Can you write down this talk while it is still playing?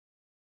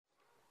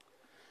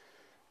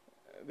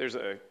There's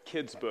a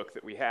kid's book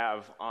that we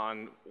have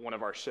on one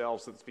of our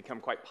shelves that's become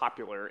quite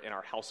popular in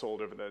our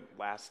household over the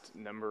last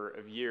number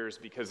of years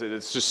because it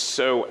is just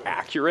so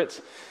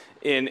accurate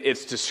in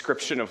its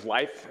description of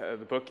life.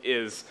 The book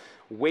is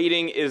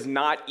Waiting is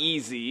Not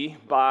Easy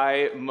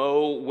by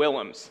Mo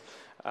Willems.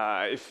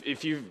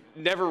 If you've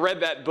never read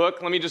that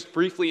book, let me just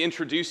briefly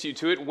introduce you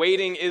to it.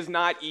 Waiting is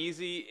not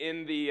easy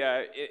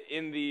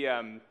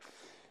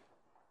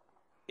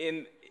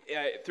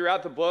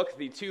throughout the book,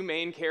 the two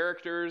main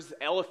characters,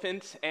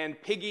 Elephant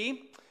and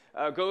Piggy,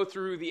 go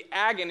through the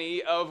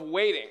agony of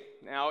waiting.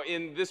 Now,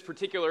 in this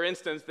particular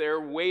instance,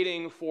 they're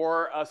waiting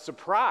for a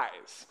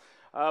surprise.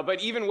 But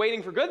even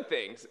waiting for good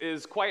things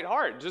is quite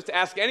hard. Just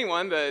ask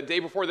anyone the day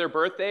before their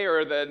birthday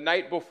or the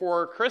night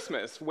before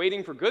Christmas.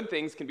 Waiting for good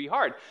things can be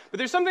hard. But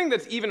there's something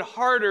that's even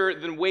harder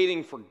than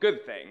waiting for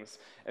good things,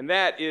 and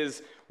that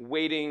is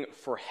waiting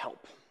for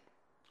help.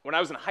 When I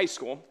was in high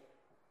school,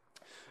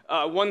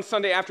 one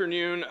Sunday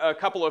afternoon, a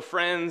couple of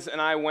friends and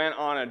I went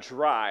on a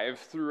drive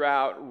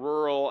throughout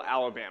rural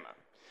Alabama.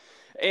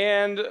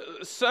 And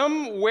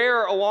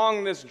somewhere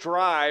along this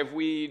drive,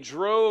 we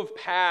drove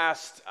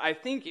past, I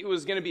think it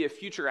was going to be a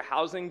future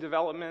housing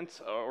development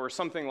or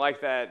something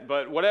like that,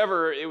 but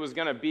whatever it was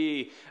going to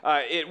be,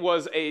 it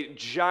was a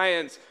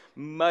giant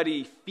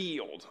muddy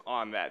field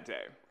on that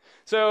day.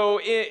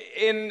 So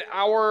in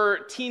our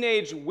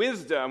teenage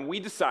wisdom, we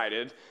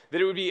decided that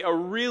it would be a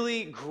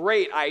really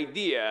great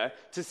idea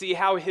to see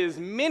how his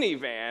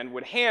minivan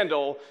would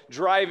handle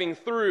driving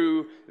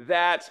through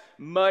that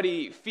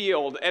muddy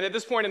field. And at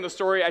this point in the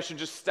story, I should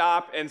just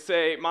stop and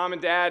say, Mom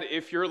and Dad,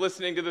 if you're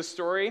listening to this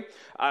story,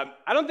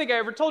 I don't think I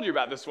ever told you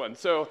about this one.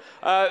 So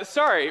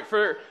sorry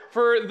for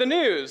the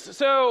news.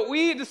 So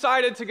we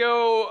decided to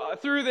go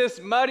through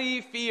this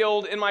muddy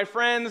field in my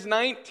friend's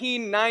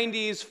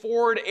 1990s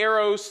Ford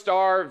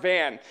Aerostar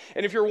van.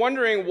 And if you're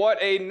wondering what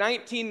a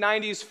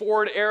 1990s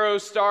Ford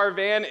Aerostar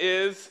van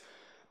is,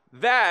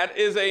 that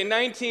is a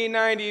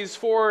 1990s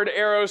Ford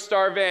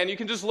Aerostar van. You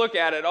can just look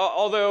at it.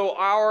 Although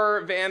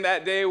our van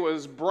that day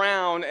was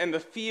brown and the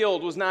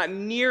field was not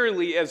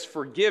nearly as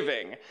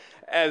forgiving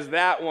as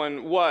that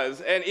one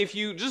was. And if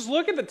you just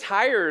look at the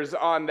tires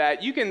on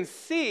that, you can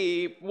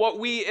see what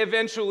we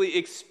eventually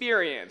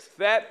experienced.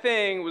 That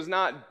thing was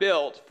not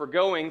built for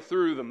going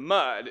through the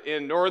mud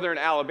in northern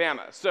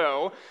Alabama.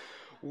 So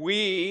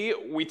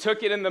we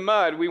took it in the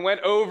mud. We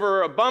went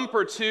over a bump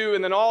or two,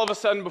 and then all of a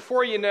sudden,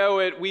 before you know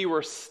it, we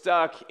were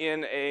stuck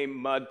in a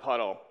mud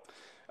puddle.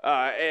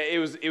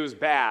 It was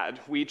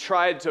bad. We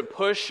tried to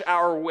push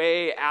our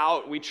way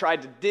out. We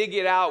tried to dig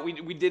it out.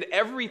 We did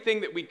everything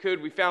that we could.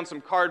 We found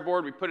some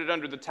cardboard. We put it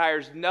under the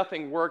tires.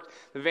 Nothing worked.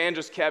 The van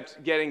just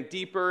kept getting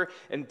deeper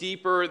and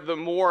deeper the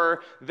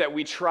more that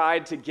we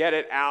tried to get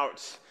it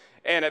out.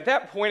 And at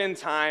that point in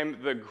time,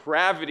 the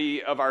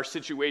gravity of our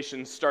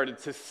situation started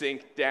to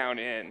sink down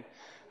in.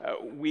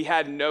 We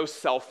had no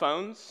cell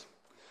phones.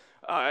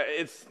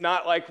 It's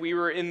not like we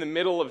were in the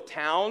middle of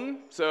town,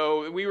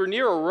 so we were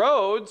near a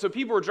road, so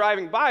people were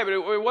driving by, but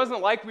it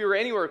wasn't like we were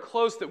anywhere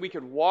close that we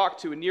could walk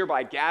to a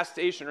nearby gas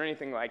station or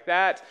anything like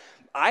that.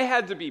 I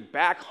had to be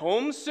back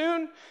home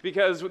soon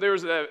because there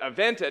was an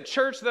event at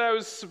church that I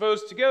was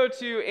supposed to go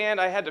to,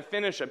 and I had to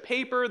finish a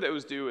paper that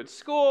was due at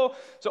school.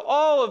 So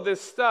all of this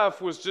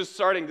stuff was just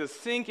starting to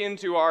sink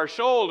into our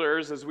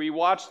shoulders as we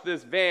watched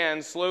this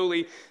van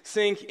slowly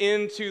sink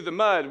into the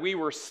mud. We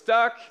were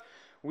stuck.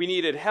 We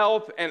needed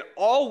help, and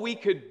all we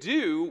could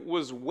do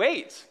was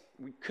wait.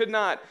 We could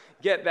not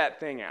get that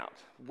thing out.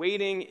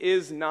 Waiting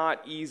is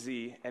not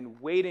easy,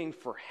 and waiting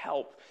for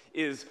help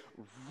is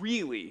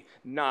really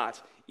not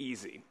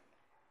easy.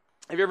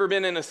 Have you ever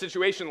been in a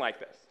situation like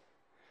this?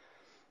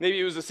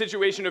 Maybe it was a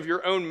situation of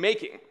your own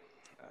making,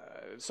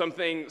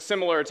 something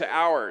similar to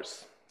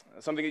ours,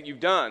 something that you've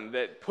done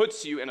that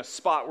puts you in a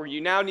spot where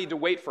you now need to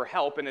wait for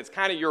help, and it's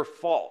kind of your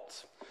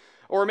fault.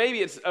 Or maybe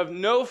it's of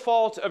no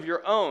fault of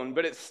your own,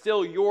 but it's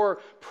still your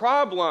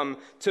problem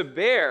to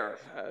bear.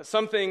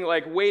 Something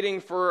like waiting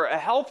for a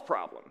health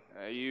problem.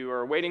 You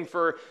are waiting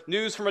for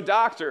news from a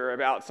doctor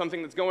about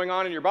something that's going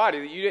on in your body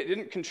that you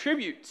didn't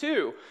contribute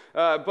to,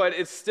 but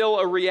it's still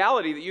a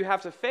reality that you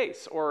have to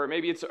face. Or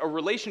maybe it's a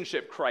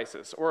relationship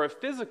crisis, or a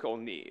physical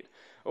need,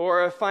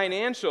 or a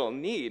financial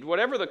need.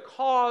 Whatever the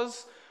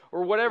cause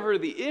or whatever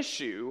the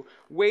issue,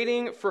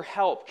 waiting for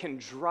help can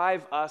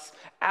drive us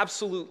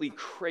absolutely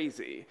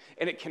crazy,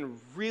 and it can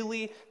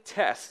really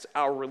test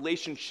our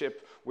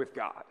relationship with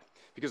God.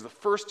 Because the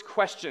first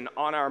question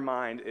on our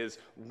mind is,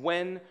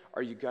 when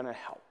are you going to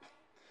help?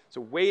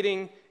 So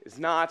waiting is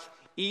not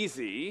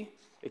easy.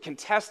 It can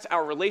test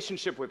our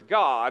relationship with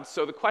God.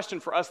 So the question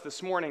for us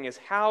this morning is,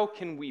 how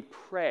can we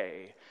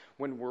pray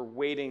when we're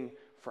waiting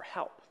for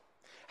help?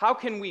 How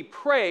can we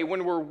pray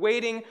when we're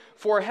waiting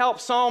for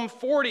help? Psalm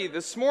 40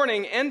 this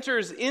morning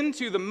enters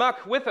into the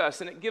muck with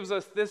us, and it gives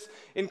us this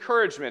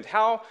encouragement.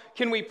 How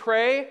can we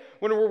pray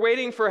when we're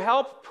waiting for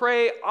help?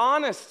 Pray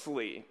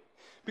honestly,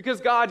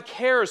 because God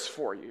cares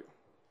for you.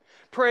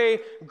 Pray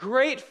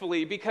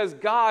gratefully, because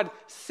God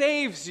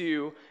saves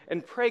you.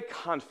 And pray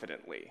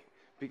confidently,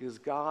 because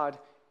God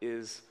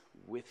is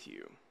with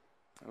you.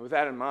 With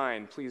that in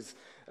mind, please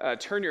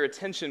turn your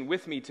attention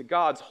with me to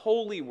God's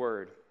holy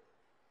word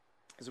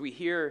as we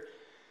hear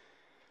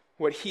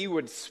what he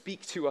would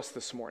speak to us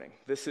this morning.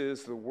 This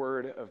is the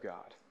word of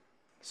God.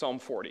 Psalm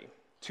 40.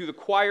 To the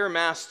choir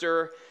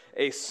master,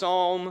 a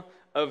psalm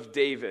of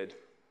David.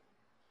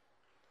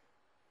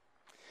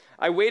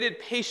 I waited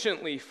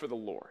patiently for the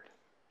Lord.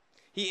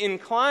 He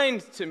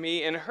inclined to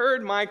me and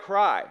heard my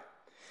cry.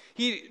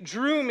 He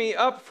drew me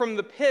up from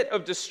the pit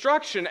of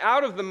destruction,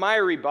 out of the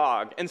miry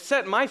bog, and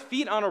set my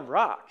feet on a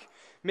rock,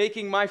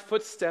 making my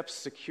footsteps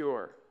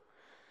secure.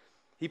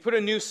 He put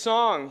a new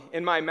song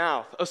in my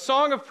mouth, a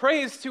song of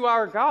praise to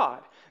our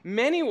God.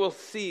 Many will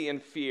see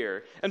and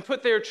fear and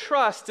put their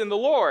trust in the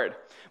Lord.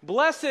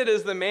 Blessed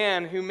is the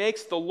man who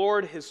makes the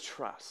Lord his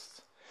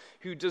trust,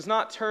 who does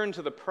not turn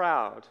to the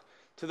proud,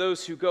 to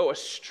those who go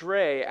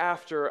astray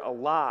after a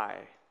lie.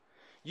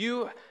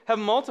 You have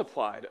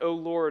multiplied, O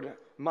Lord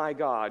my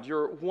God,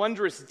 your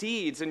wondrous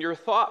deeds and your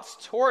thoughts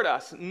toward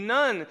us.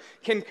 None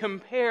can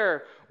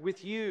compare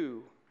with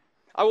you.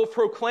 I will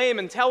proclaim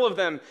and tell of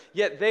them,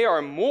 yet they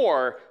are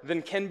more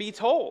than can be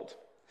told.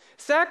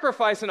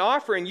 Sacrifice and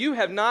offering you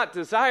have not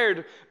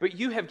desired, but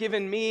you have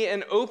given me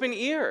an open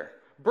ear.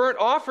 Burnt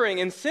offering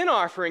and sin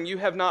offering you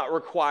have not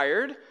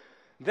required.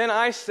 Then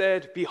I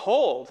said,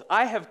 behold,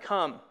 I have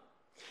come.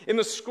 In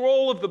the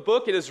scroll of the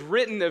book it is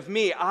written of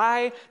me,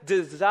 I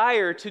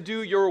desire to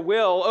do your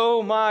will.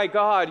 Oh my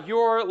God,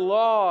 your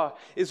law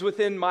is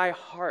within my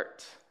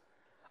heart.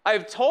 I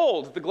have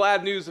told the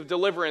glad news of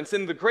deliverance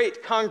in the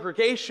great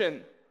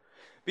congregation.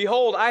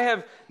 Behold, I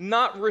have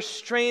not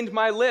restrained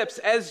my lips,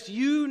 as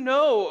you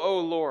know,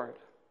 O Lord.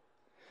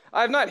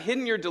 I have not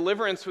hidden your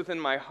deliverance within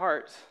my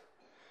heart.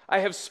 I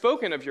have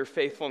spoken of your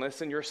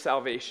faithfulness and your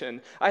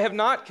salvation. I have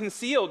not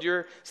concealed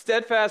your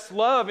steadfast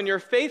love and your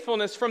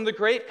faithfulness from the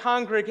great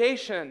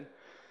congregation.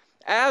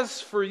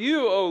 As for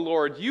you, O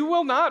Lord, you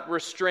will not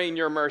restrain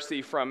your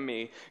mercy from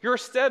me. Your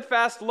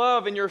steadfast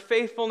love and your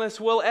faithfulness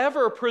will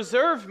ever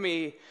preserve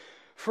me,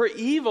 for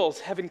evils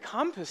have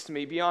encompassed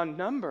me beyond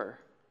number.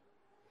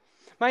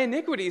 My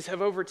iniquities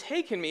have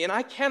overtaken me, and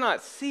I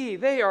cannot see.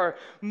 They are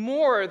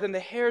more than the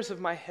hairs of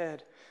my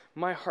head.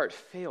 My heart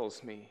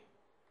fails me.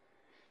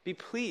 Be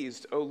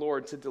pleased, O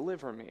Lord, to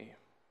deliver me.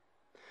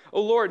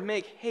 O Lord,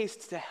 make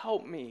haste to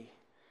help me.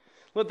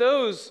 Let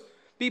those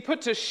be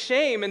put to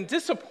shame and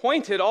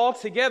disappointed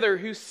altogether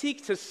who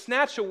seek to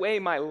snatch away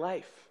my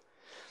life.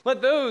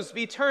 Let those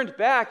be turned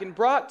back and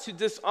brought to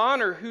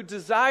dishonor who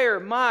desire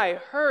my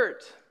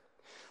hurt.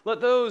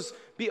 Let those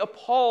be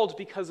appalled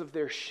because of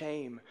their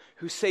shame,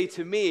 who say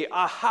to me,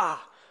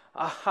 aha,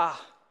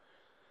 aha.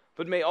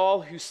 But may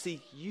all who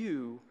seek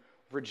you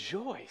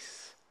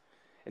rejoice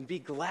and be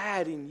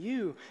glad in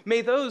you.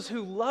 May those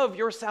who love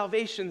your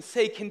salvation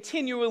say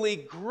continually,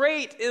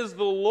 great is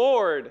the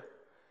Lord.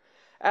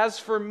 As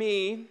for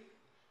me,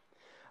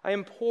 I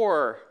am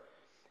poor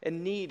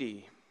and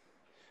needy,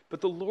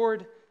 but the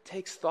Lord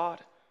takes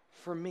thought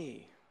for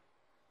me.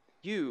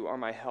 You are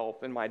my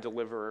help and my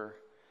deliverer.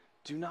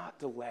 Do not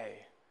delay,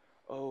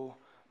 oh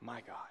my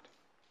God.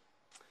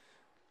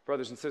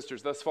 Brothers and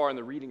sisters, thus far in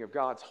the reading of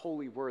God's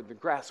holy word, the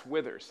grass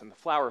withers and the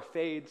flower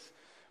fades,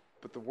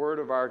 but the word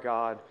of our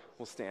God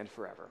will stand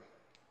forever.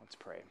 Let's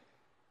pray.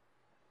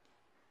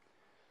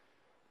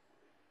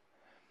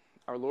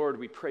 Our Lord,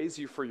 we praise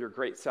you for your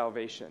great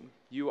salvation.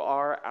 You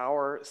are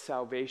our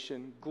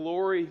salvation.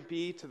 Glory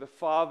be to the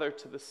Father,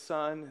 to the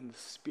Son, and the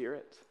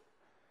Spirit.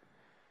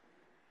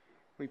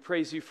 We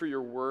praise you for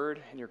your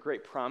word and your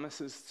great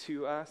promises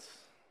to us.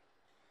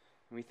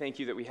 And we thank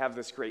you that we have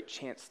this great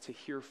chance to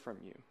hear from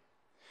you.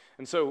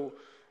 And so,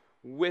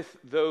 with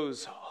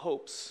those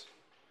hopes,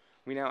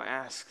 we now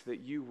ask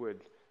that you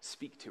would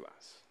speak to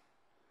us.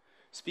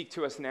 Speak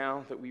to us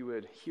now, that we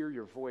would hear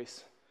your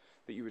voice,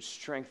 that you would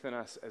strengthen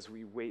us as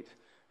we wait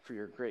for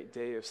your great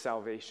day of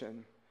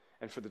salvation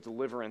and for the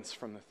deliverance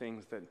from the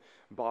things that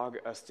bog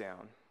us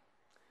down.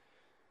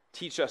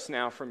 Teach us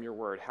now from your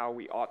word how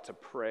we ought to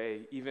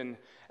pray, even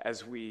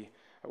as we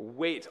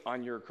wait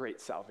on your great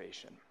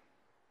salvation.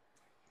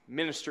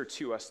 Minister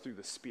to us through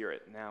the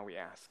Spirit, now we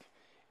ask,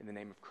 in the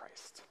name of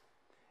Christ.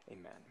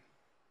 Amen.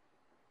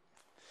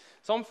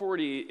 Psalm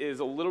 40 is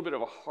a little bit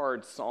of a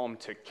hard psalm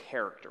to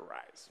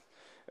characterize.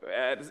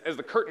 As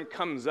the curtain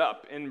comes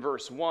up in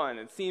verse 1,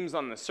 it seems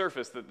on the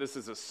surface that this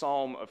is a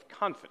psalm of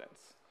confidence.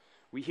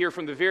 We hear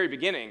from the very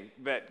beginning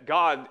that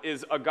God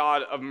is a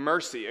God of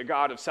mercy, a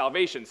God of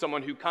salvation,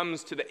 someone who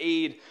comes to the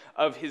aid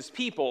of his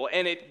people,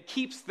 and it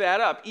keeps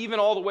that up even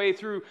all the way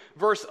through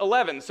verse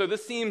 11. So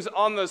this seems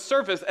on the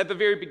surface at the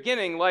very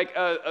beginning like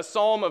a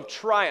psalm of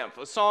triumph,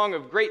 a song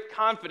of great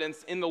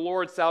confidence in the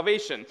Lord's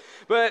salvation.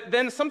 But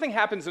then something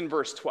happens in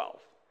verse 12.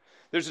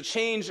 There's a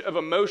change of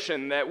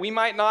emotion that we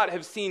might not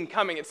have seen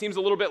coming. It seems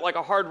a little bit like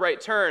a hard right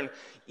turn.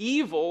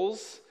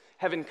 Evils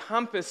have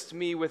encompassed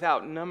me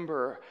without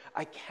number.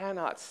 I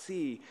cannot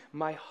see.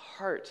 My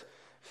heart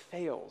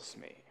fails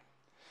me.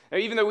 Now,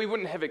 even though we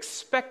wouldn't have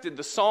expected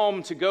the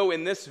psalm to go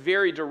in this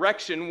very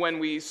direction when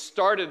we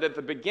started at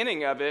the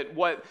beginning of it,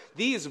 what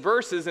these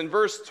verses in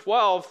verse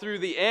 12 through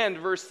the end,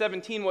 verse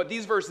 17, what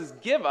these verses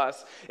give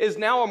us is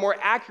now a more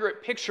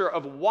accurate picture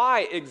of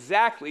why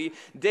exactly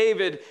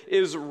David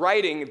is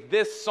writing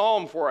this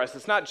psalm for us.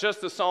 It's not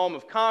just a psalm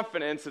of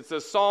confidence, it's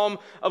a psalm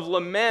of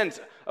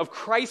lament, of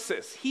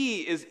crisis.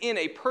 He is in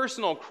a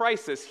personal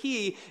crisis.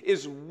 He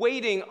is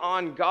waiting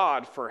on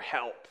God for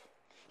help.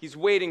 He's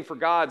waiting for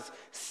God's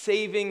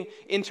saving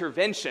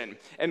intervention.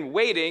 And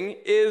waiting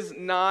is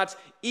not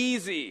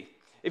easy.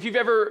 If you've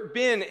ever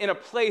been in a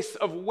place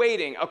of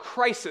waiting, a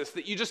crisis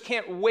that you just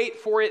can't wait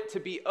for it to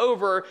be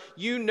over,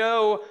 you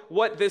know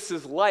what this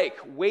is like.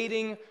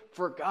 Waiting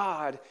for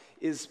God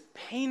is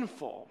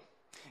painful.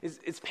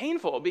 It's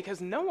painful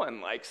because no one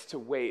likes to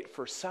wait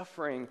for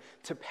suffering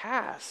to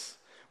pass.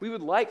 We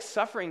would like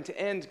suffering to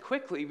end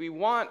quickly. We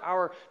want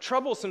our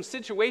troublesome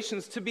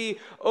situations to be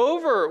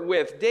over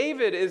with.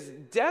 David is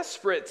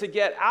desperate to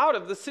get out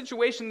of the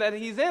situation that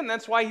he's in.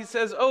 That's why he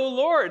says, "Oh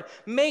Lord,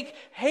 make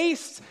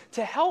haste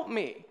to help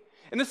me."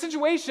 And the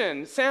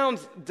situation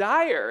sounds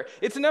dire.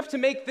 It's enough to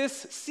make this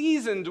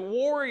seasoned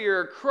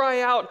warrior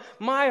cry out,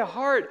 "My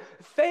heart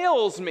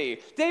fails me."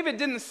 David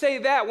didn't say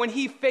that when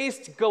he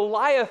faced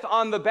Goliath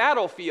on the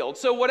battlefield.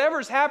 So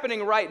whatever's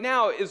happening right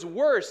now is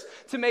worse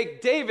to make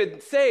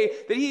David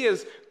say that he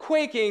is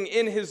quaking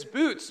in his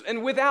boots.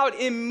 And without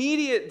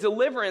immediate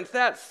deliverance,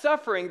 that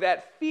suffering,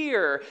 that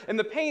fear, and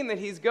the pain that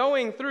he's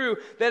going through,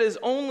 that is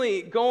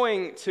only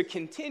going to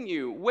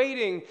continue.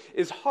 Waiting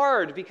is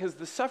hard because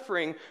the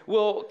suffering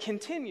will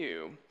continue.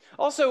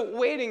 Also,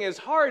 waiting is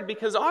hard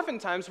because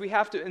oftentimes we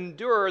have to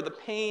endure the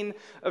pain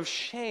of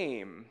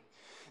shame.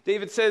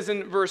 David says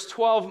in verse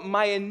 12,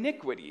 "My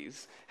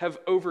iniquities have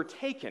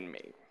overtaken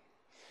me."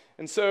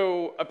 And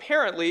so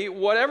apparently,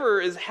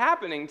 whatever is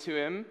happening to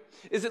him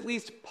is at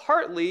least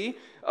partly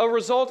a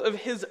result of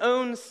his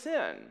own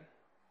sin.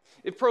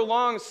 If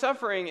prolonged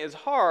suffering is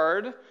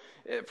hard,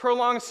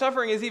 prolonged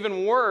suffering is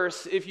even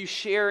worse if you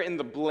share in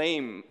the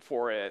blame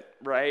for it,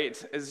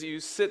 right? As you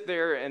sit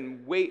there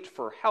and wait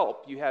for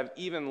help, you have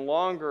even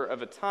longer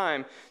of a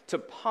time to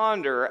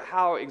ponder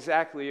how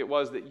exactly it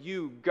was that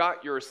you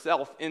got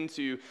yourself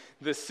into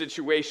this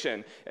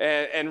situation.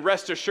 And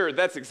rest assured,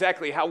 that's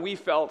exactly how we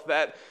felt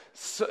that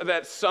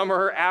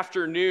summer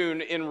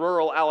afternoon in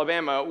rural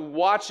Alabama,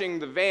 watching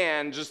the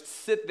van just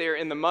sit there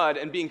in the mud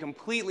and being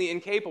completely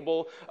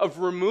incapable of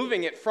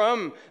removing it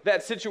from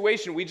that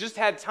situation. We just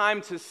had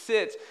time to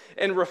sit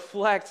and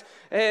reflect,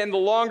 and the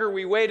longer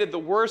we waited, the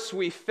worse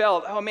we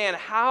felt. Oh man,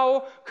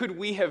 how could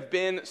we have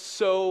been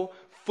so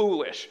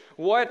foolish?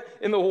 What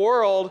in the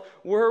world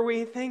were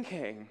we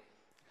thinking?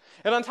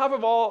 And on top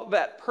of all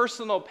that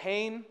personal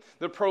pain,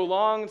 the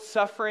prolonged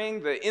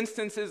suffering, the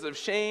instances of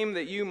shame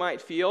that you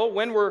might feel,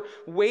 when we're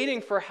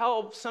waiting for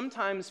help,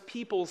 sometimes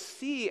people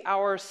see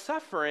our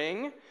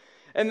suffering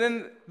and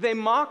then they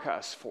mock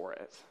us for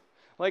it.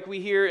 Like we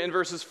hear in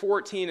verses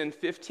 14 and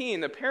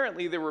 15,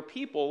 apparently there were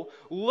people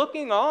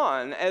looking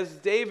on as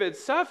David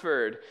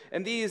suffered,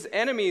 and these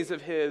enemies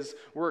of his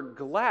were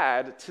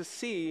glad to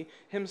see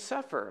him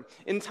suffer.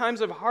 In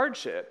times of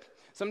hardship,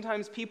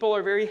 sometimes people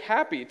are very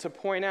happy to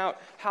point out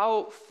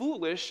how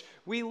foolish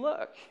we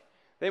look.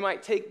 They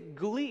might take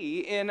glee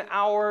in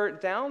our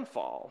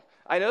downfall.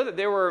 I know that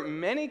there were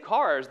many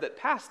cars that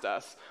passed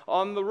us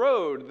on the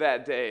road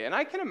that day, and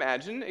I can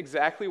imagine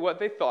exactly what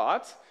they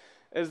thought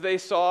as they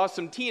saw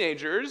some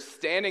teenagers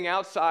standing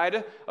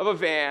outside of a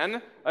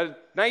van, a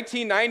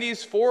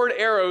 1990s Ford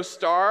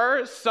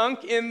Aerostar,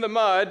 sunk in the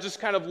mud, just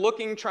kind of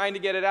looking, trying to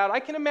get it out.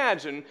 I can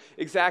imagine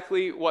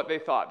exactly what they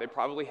thought. They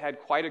probably had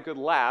quite a good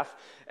laugh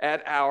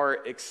at our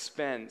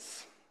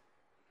expense.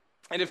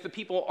 And if the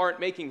people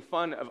aren't making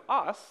fun of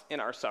us in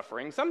our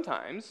suffering,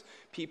 sometimes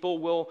people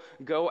will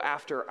go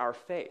after our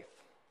faith.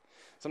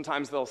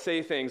 Sometimes they'll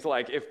say things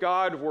like, "If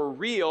God were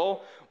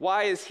real,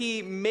 why is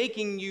he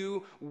making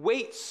you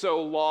wait so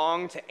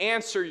long to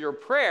answer your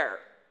prayer?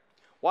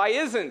 Why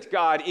isn't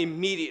God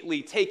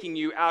immediately taking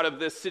you out of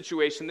this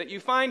situation that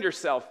you find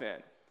yourself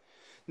in?"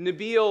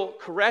 Nabil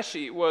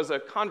Qureshi was a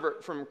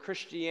convert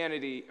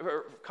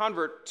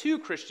to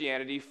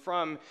Christianity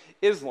from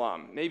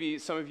Islam. Maybe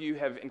some of you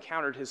have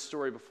encountered his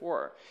story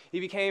before. He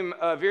became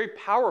a very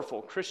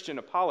powerful Christian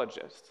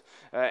apologist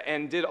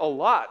and did a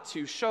lot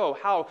to show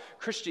how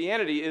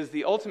Christianity is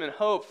the ultimate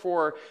hope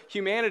for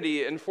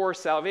humanity and for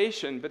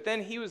salvation. But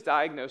then he was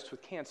diagnosed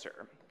with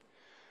cancer,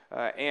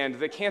 and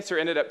the cancer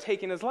ended up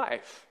taking his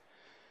life.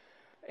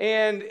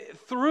 And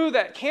through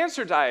that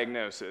cancer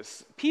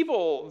diagnosis,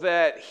 people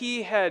that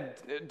he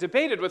had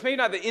debated with, maybe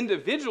not the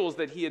individuals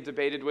that he had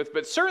debated with,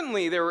 but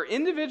certainly there were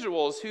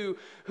individuals who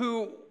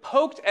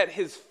poked at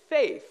his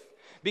faith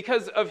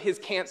because of his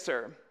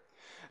cancer.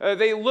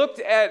 They looked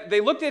at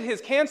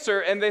his cancer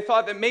and they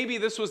thought that maybe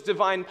this was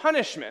divine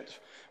punishment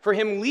for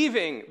him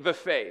leaving the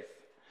faith.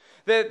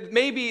 That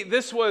maybe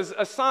this was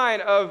a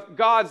sign of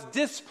God's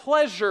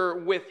displeasure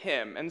with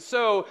him. And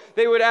so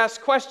they would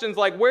ask questions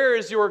like, "Where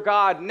is your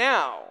God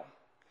now?"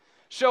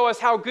 Show us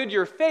how good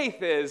your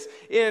faith is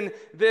in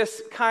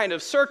this kind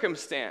of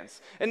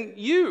circumstance. And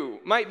you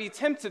might be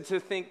tempted to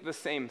think the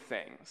same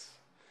things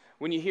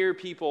when you hear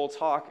people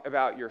talk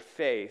about your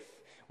faith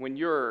when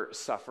you're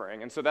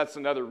suffering. And so that's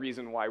another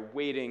reason why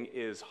waiting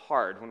is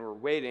hard. When we're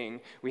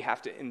waiting, we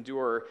have to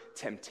endure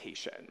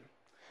temptation.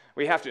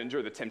 We have to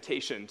endure the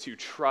temptation to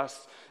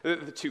trust,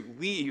 to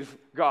leave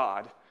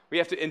God. We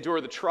have to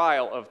endure the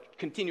trial of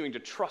continuing to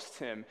trust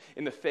him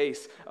in the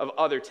face of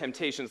other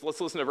temptations.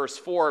 Let's listen to verse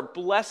 4.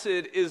 Blessed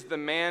is the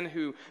man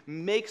who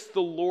makes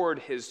the Lord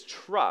his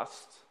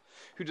trust,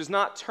 who does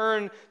not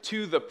turn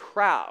to the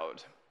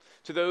proud,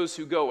 to those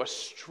who go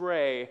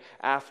astray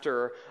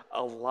after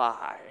a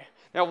lie.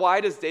 Now, why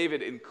does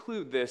David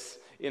include this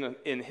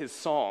in his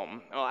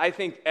psalm? Well, I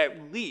think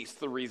at least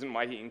the reason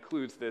why he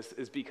includes this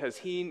is because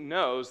he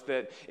knows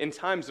that in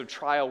times of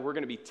trial, we're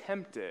going to be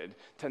tempted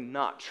to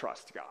not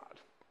trust God.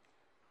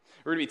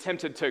 We're going to be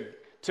tempted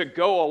to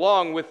go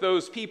along with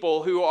those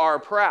people who are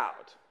proud.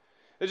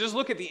 Now, just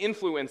look at the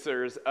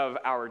influencers of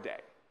our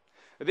day.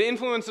 The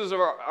influencers of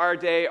our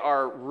day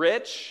are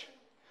rich,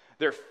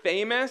 they're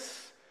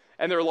famous,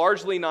 and they're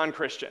largely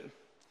non-Christian.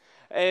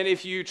 And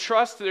if you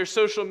trust their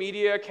social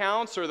media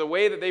accounts or the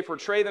way that they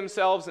portray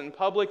themselves in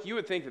public, you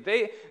would think that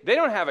they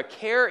don't have a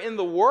care in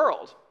the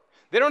world.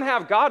 They don't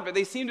have God, but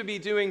they seem to be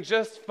doing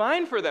just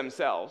fine for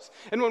themselves.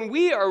 And when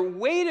we are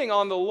waiting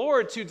on the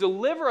Lord to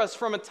deliver us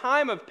from a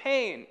time of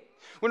pain,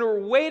 when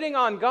we're waiting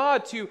on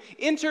God to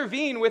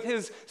intervene with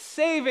his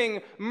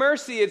saving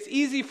mercy, it's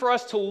easy for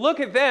us to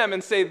look at them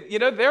and say,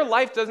 their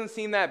life doesn't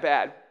seem that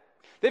bad.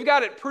 They've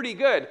got it pretty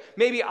good.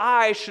 Maybe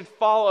I should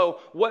follow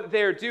what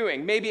they're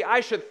doing. Maybe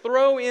I should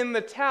throw in the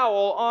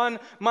towel on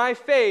my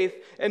faith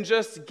and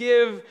just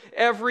give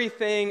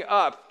everything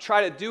up.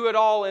 Try to do it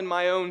all in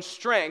my own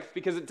strength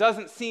because it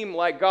doesn't seem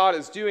like God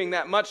is doing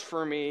that much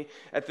for me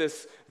at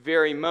this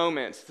very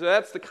moment. So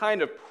that's the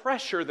kind of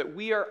pressure that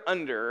we are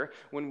under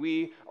when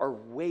we are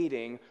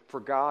waiting for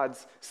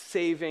God's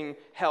saving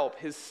help,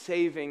 his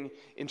saving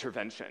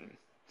intervention.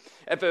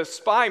 At the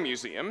Spy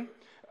Museum,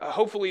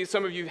 hopefully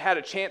some of you have had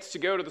a chance to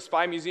go to the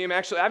Spy Museum.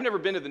 Actually, I've never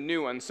been to the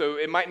new one, so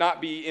it might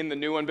not be in the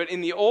new one. But in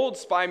the old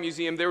Spy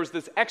Museum, there was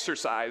this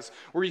exercise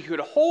where you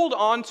could hold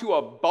on to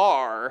a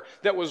bar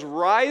that was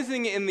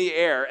rising in the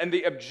air. And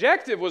the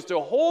objective was to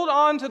hold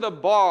on to the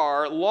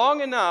bar long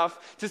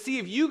enough to see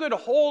if you could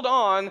hold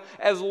on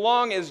as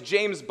long as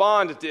James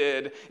Bond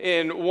did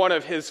in one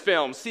of his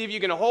films. See if you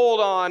can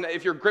hold on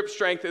if your grip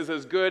strength is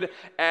as good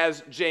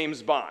as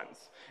James Bond's.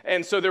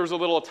 And so there was a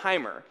little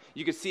timer.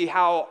 You could see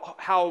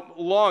how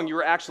long you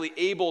were actually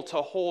able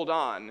to hold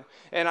on.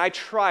 And I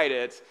tried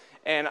it,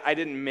 and I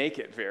didn't make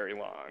it very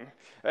long.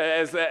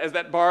 As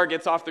that bar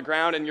gets off the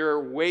ground and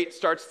your weight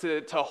starts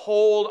to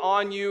hold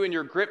on you and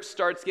your grip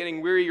starts getting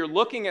weary, you're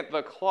looking at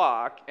the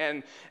clock,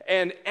 and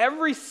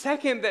every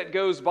second that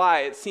goes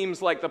by, it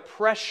seems like the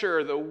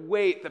pressure, the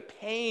weight, the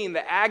pain,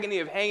 the agony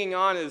of hanging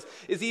on is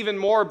even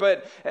more.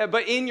 But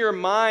in your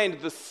mind,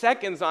 the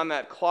seconds on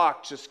that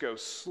clock just go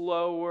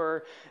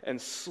slower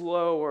and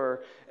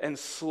slower and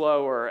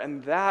slower.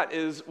 And that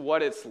is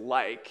what it's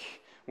like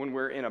when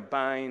we're in a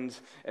bind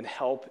and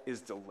help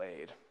is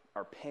delayed.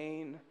 Our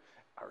pain,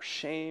 our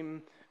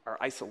shame, our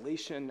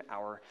isolation,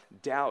 our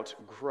doubt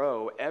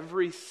grow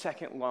every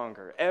second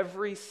longer.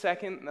 Every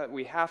second that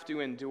we have to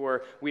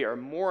endure, we are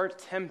more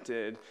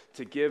tempted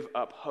to give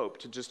up hope,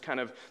 to just kind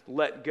of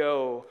let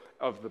go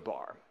of the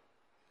bar.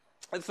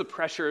 That's the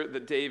pressure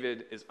that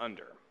David is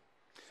under.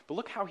 But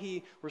look how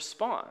he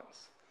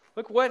responds.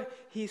 Look what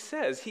he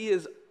says. He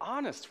is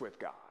honest with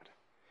God.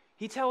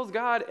 He tells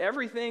God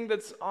everything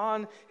that's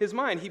on his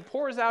mind. He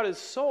pours out his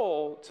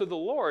soul to the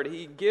Lord.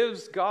 He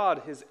gives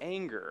God his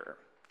anger.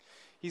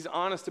 He's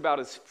honest about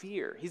his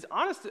fear. He's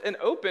honest and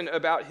open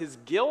about his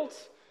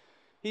guilt.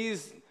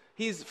 He's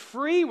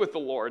free with the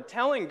Lord,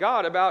 telling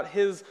God about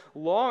his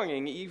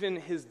longing, even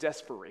his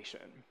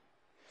desperation.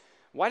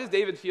 Why does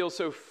David feel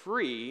so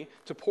free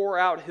to pour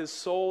out his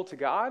soul to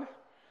God?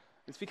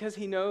 It's because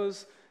he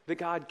knows that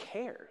God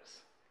cares.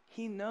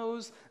 He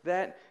knows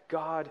that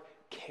God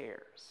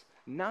cares.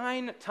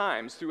 9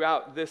 times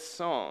throughout this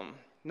psalm,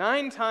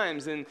 9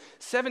 times in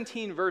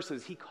 17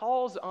 verses, he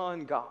calls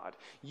on God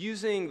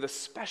using the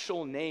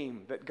special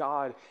name that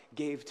God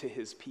gave to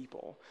his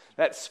people.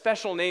 That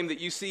special name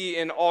that you see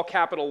in all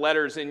capital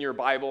letters in your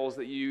Bibles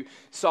that you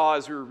saw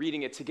as we were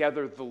reading it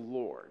together, the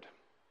Lord.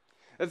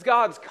 That's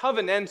God's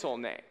covenantal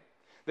name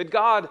that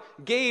God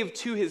gave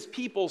to his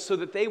people so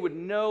that they would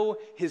know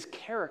his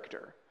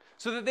character,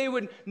 so that they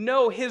would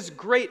know his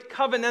great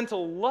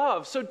covenantal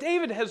love. So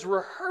David has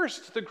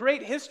rehearsed the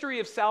great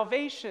history of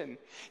salvation.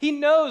 He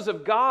knows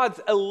of God's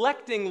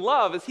electing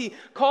love as he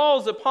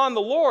calls upon the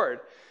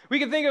Lord. We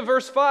can think of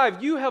verse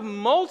 5, "You have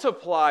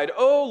multiplied,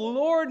 O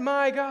Lord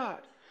my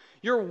God,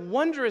 your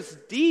wondrous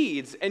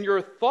deeds and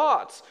your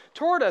thoughts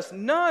toward us.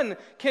 None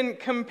can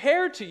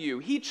compare to you."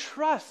 He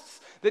trusts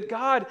that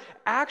God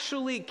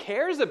actually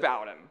cares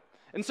about him.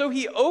 And so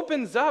he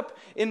opens up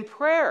in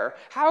prayer.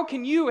 How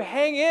can you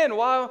hang in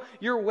while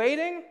you're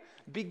waiting?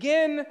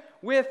 Begin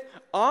with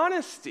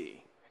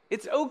honesty.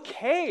 It's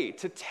okay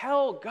to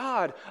tell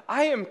God,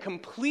 I am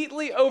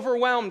completely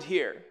overwhelmed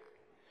here.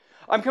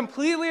 I'm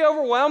completely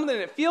overwhelmed and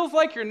it feels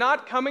like you're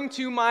not coming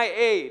to my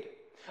aid.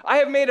 I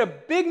have made a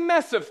big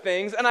mess of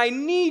things and I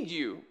need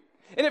you.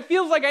 And it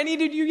feels like I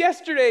needed you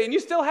yesterday and you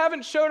still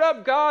haven't showed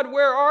up. God,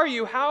 where are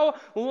you? How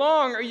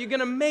long are you going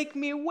to make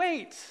me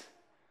wait?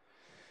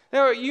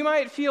 Now, you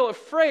might feel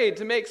afraid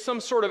to make some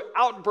sort of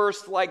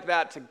outburst like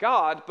that to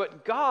God,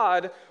 but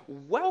God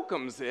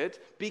welcomes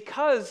it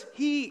because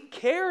he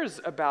cares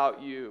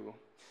about you.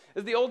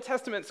 As the Old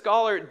Testament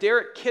scholar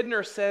Derek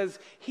Kidner says,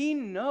 he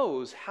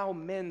knows how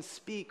men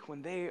speak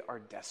when they are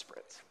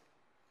desperate.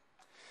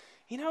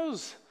 He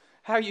knows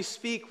how you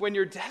speak when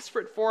you're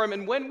desperate for him,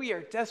 and when we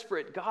are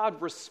desperate,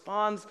 God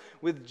responds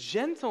with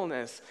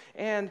gentleness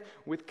and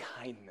with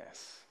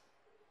kindness.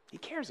 He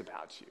cares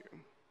about you.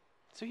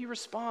 So he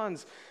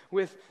responds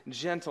with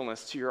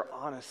gentleness to your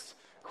honest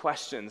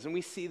questions, and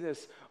we see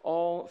this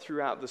all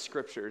throughout the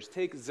scriptures.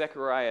 Take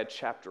Zechariah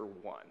chapter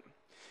 1.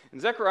 In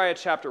Zechariah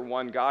chapter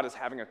 1, God is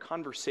having a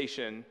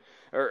conversation,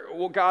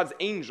 God's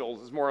angel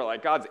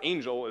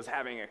is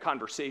having a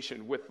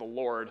conversation with the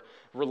Lord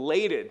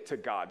related to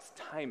God's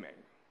timing.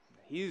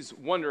 He's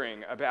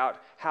wondering about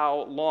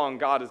how long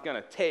God is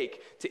going to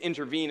take to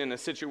intervene in a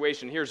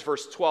situation. Here's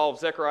verse 12,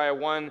 Zechariah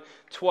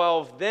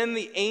 1:12. Then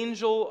the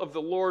angel of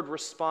the Lord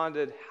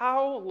responded,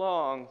 "How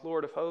long,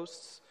 Lord of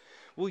hosts,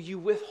 will you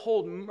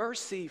withhold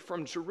mercy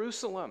from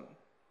Jerusalem?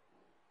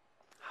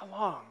 How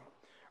long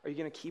are you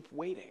going to keep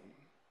waiting?"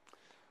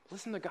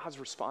 Listen to God's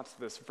response to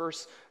this.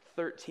 Verse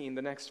 13,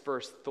 the next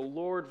verse. The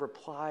Lord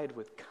replied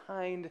with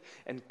kind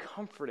and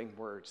comforting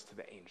words to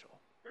the angel.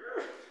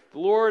 The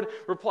Lord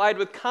replied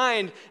with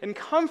kind and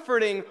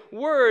comforting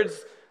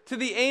words to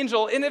the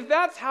angel. And if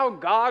that's how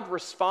God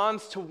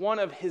responds to one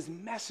of his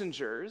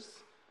messengers,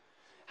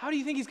 how do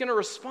you think he's going to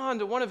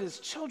respond to one of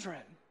his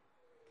children?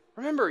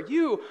 Remember,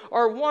 you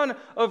are one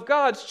of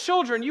God's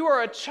children. You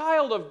are a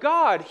child of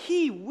God.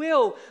 He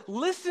will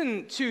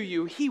listen to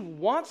you. He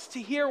wants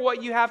to hear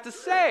what you have to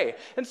say.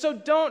 And so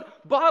don't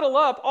bottle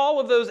up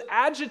all of those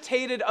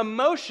agitated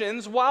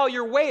emotions while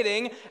you're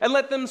waiting and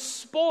let them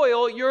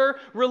spoil your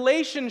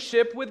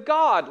relationship with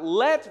God.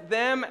 Let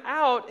them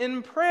out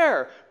in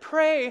prayer.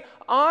 Pray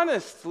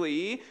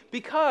honestly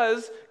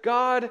because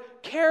God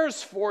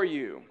cares for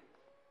you.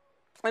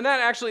 And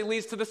that actually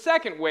leads to the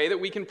second way that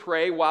we can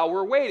pray while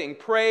we're waiting.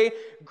 Pray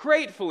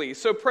gratefully.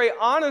 So pray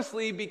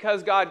honestly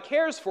because God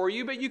cares for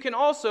you, but you can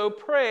also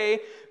pray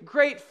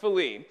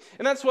gratefully.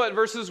 And that's what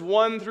verses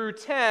 1 through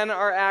 10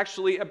 are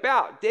actually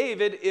about.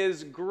 David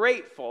is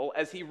grateful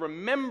as he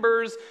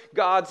remembers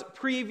God's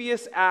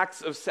previous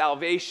acts of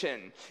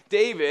salvation.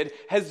 David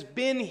has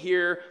been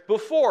here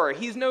before.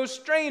 He's no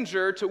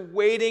stranger to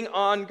waiting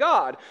on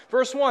God.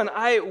 Verse 1,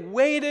 I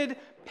waited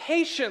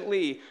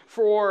patiently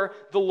for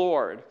the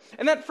Lord.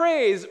 And that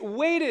phrase,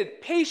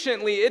 waited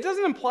patiently, it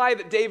doesn't imply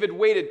that David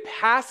waited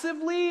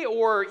passively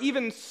or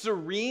even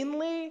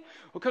serenely,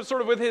 because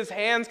sort of with his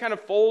hands kind of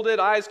folded,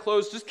 eyes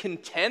closed, just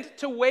content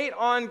to wait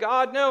on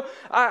God. No,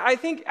 I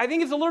think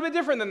it's a little bit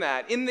different than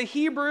that. In the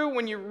Hebrew,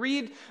 when you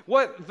read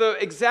what the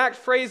exact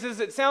phrase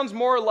is, it sounds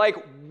more like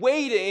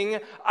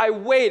waiting, I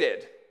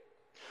waited.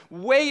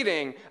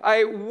 Waiting,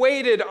 I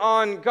waited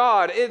on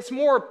God. It's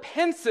more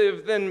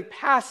pensive than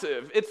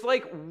passive. It's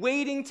like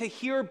waiting to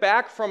hear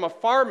back from a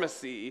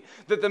pharmacy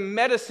that the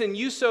medicine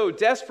you so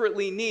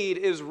desperately need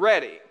is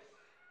ready.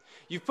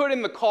 You've put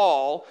in the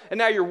call, and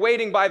now you're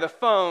waiting by the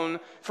phone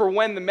for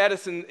when the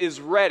medicine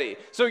is ready.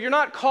 So you're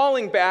not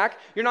calling back,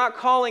 you're not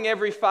calling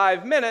every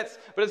 5 minutes,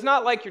 but it's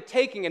not like you're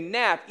taking a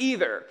nap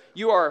either.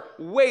 You are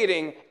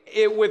waiting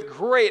it with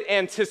great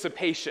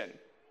anticipation.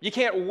 You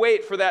can't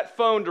wait for that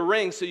phone to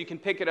ring so you can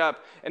pick it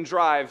up and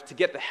drive to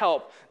get the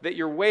help that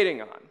you're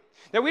waiting on.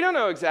 Now, we don't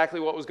know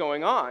exactly what was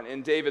going on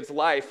in David's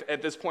life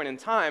at this point in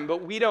time,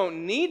 but we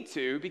don't need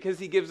to because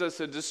he gives us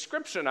a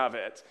description of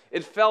it.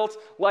 It felt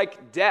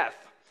like death.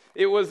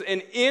 It was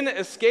an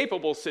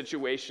inescapable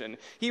situation.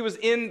 He was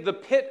in the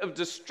pit of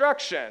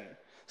destruction,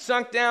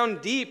 sunk down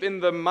deep in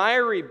the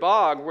miry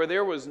bog where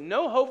there was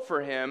no hope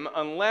for him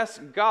unless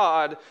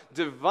God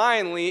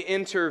divinely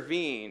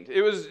intervened.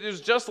 It was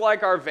just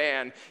like our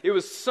van. It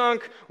was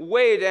sunk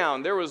way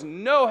down. There was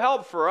no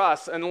help for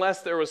us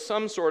unless there was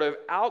some sort of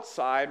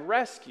outside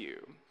rescue.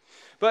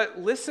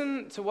 But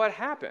listen to what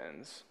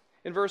happens.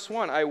 In verse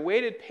 1, I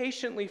waited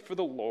patiently for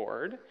the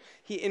Lord.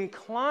 He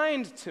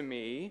inclined to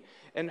me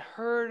and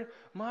heard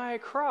my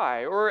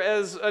cry. Or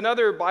as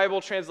another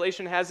Bible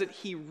translation has it,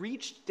 he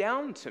reached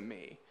down to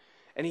me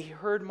and he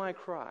heard my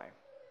cry.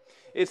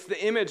 It's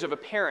the image of a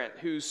parent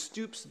who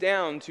stoops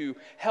down to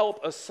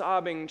help a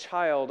sobbing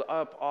child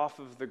up off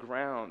of the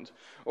ground,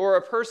 or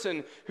a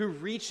person who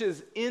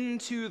reaches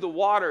into the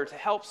water to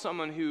help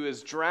someone who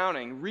is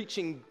drowning,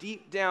 reaching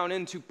deep down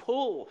in to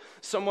pull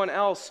someone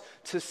else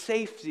to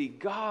safety.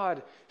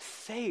 God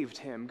saved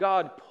him.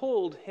 God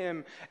pulled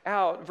him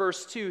out.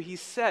 Verse 2, he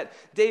set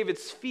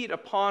David's feet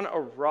upon a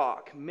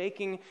rock,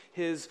 making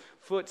his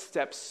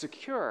footsteps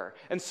secure.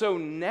 And so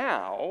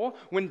now,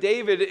 when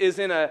David is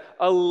in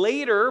a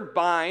later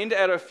bind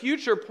at a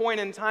future point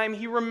in time,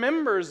 he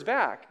remembers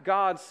back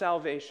God's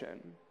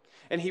salvation.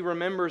 And he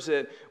remembers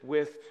it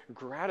with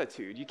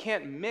gratitude. You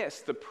can't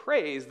miss the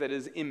praise that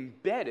is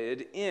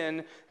embedded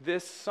in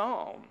this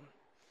psalm.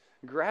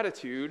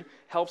 Gratitude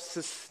helps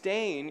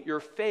sustain your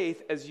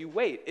faith as you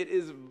wait. It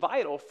is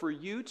vital for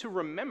you to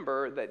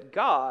remember that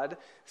God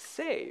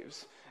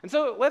saves. And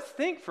so let's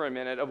think for a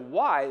minute of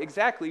why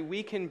exactly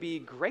we can be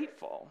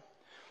grateful.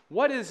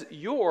 What is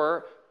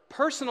your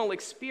personal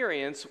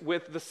experience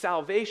with the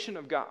salvation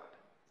of God?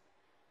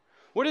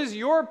 What is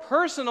your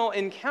personal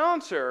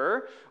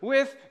encounter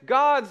with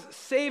God's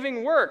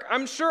saving work?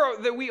 I'm sure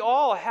that we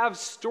all have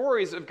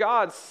stories of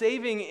God's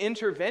saving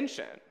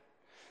intervention.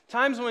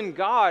 Times when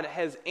God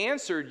has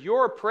answered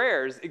your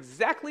prayers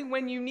exactly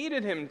when you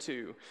needed him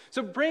to.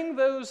 So bring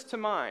those to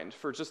mind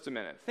for just a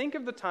minute. Think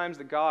of the times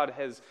that God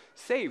has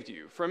saved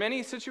you from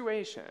any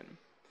situation.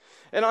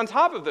 And on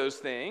top of those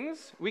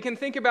things, we can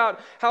think about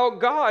how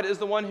God is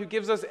the one who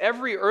gives us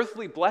every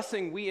earthly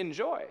blessing we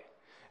enjoy.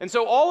 And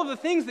so all of the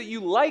things that you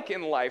like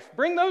in life,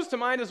 bring those to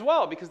mind as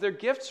well, because they're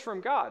gifts from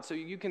God. So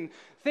you can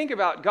think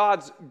about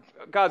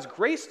God's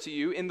grace to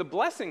you in the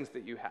blessings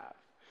that you have.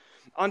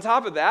 On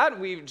top of that,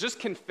 we've just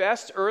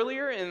confessed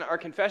earlier in our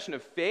confession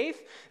of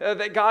faith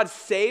that God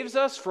saves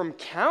us from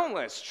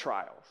countless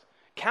trials,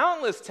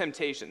 countless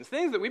temptations,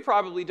 things that we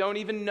probably don't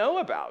even know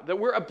about, that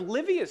we're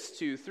oblivious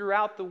to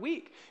throughout the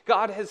week.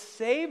 God has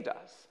saved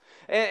us,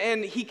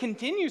 and he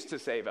continues to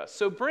save us.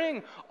 So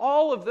bring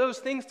all of those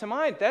things to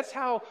mind. That's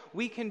how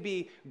we can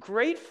be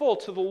grateful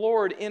to the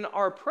Lord in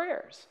our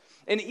prayers.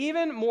 And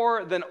even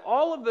more than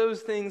all of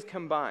those things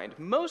combined,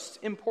 most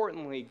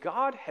importantly,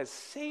 God has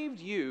saved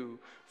you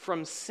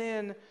from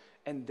sin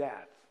and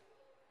death.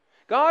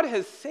 God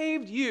has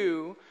saved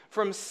you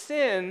from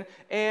sin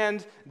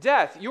and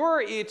death.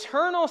 Your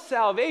eternal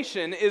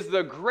salvation is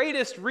the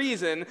greatest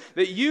reason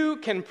that you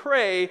can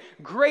pray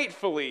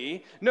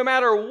gratefully no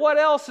matter what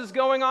else is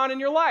going on in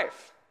your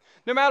life.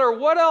 No matter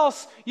what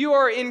else you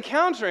are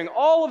encountering,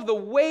 all of the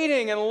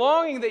waiting and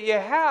longing that you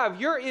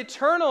have, your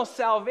eternal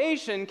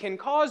salvation can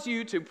cause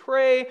you to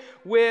pray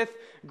with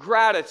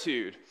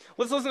gratitude.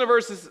 Let's listen to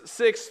verses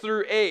 6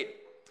 through 8.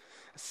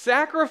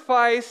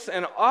 Sacrifice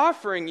and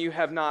offering you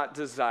have not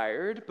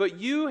desired, but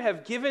you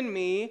have given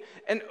me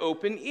an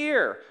open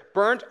ear.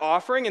 Burnt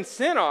offering and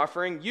sin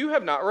offering you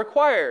have not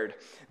required.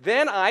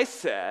 Then I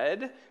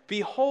said,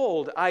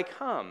 behold, I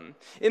come.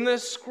 In the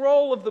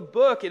scroll of the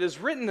book it is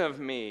written of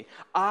me,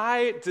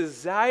 I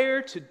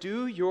desire to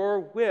do your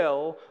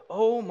will,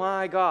 O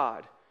my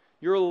God.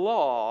 Your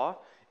law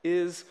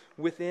is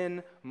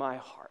within my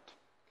heart.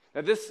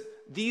 Now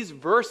these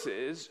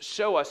verses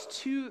show us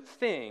two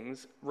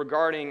things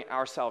regarding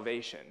our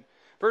salvation.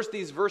 First,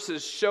 these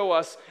verses show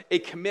us a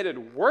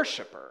committed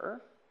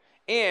worshiper,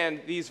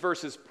 and these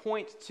verses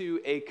point to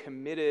a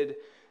committed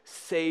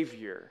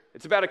Savior.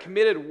 It's about a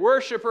committed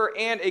worshiper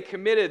and a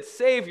committed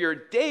Savior.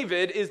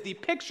 David is the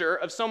picture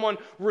of someone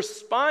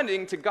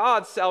responding to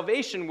God's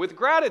salvation with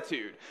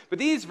gratitude. But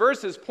these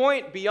verses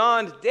point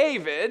beyond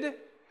David.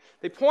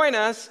 They point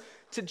us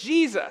to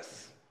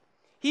Jesus.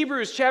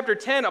 Hebrews chapter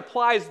 10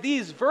 applies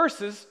these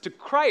verses to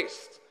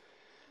Christ.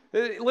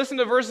 Listen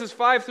to verses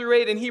 5 through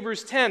 8 in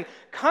Hebrews 10.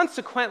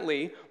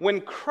 Consequently,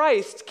 when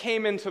Christ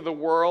came into the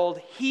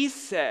world, he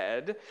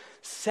said,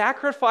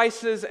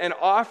 sacrifices and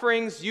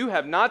offerings you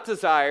have not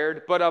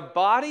desired, but a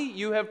body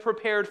you have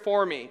prepared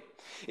for me.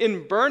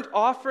 In burnt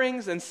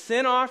offerings and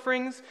sin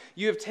offerings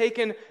you have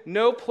taken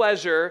no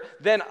pleasure.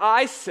 Then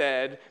I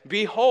said,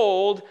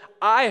 behold,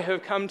 I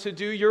have come to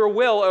do your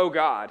will, O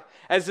God,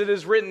 as it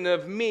is written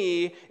of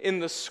me in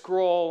the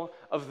scroll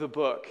of the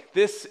book.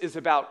 This is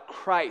about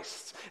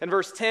Christ. And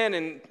verse 10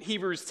 in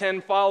Hebrews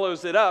 10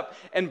 follows it up.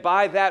 And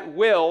by that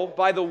will,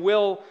 by the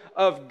will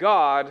of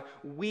God,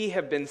 we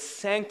have been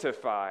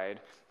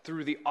sanctified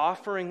through the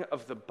offering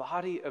of the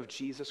body of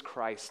Jesus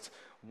Christ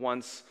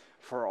once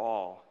for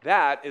all.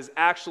 That is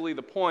actually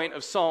the point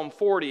of Psalm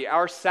 40.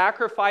 Our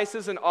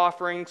sacrifices and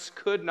offerings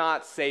could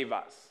not save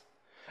us.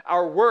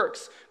 Our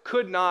works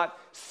could not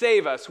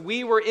save us.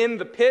 We were in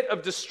the pit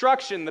of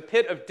destruction, the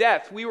pit of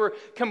death. We were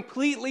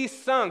completely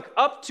sunk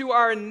up to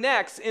our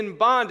necks in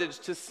bondage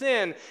to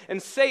sin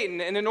and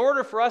Satan. And in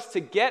order for us to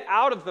get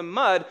out of the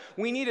mud,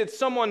 we needed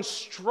someone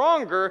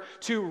stronger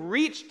to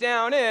reach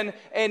down in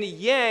and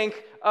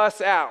yank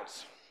us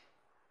out.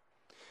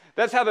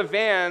 That's how the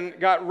van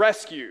got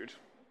rescued.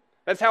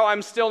 That's how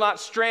I'm still not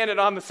stranded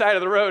on the side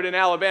of the road in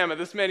Alabama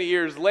this many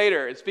years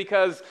later. It's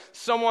because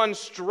someone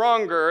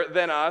stronger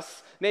than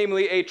us,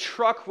 namely a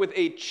truck with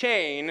a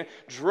chain,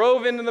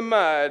 drove into the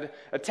mud,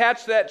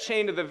 attached that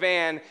chain to the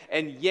van,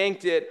 and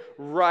yanked it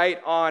right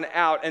on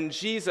out. And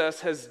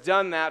Jesus has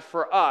done that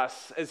for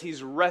us as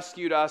he's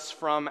rescued us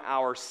from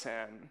our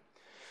sin.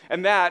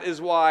 And that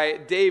is why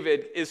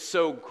David is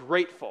so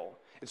grateful.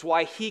 It's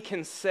why he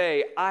can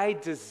say, I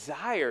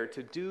desire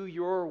to do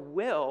your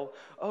will,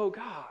 O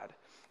God.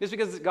 It's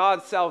because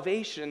God's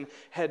salvation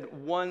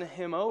had won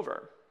him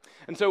over.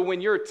 And so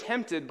when you're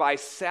tempted by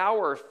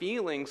sour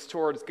feelings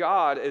towards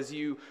God as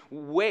you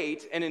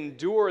wait and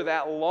endure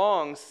that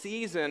long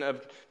season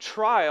of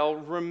trial,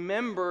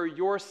 remember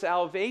your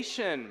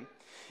salvation.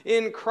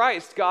 In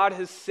Christ, God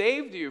has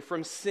saved you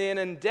from sin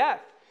and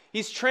death.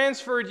 He's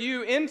transferred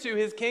you into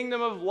his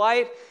kingdom of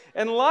light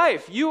and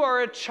life. You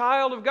are a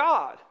child of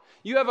God.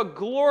 You have a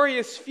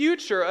glorious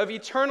future of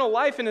eternal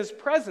life in his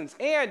presence,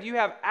 and you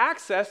have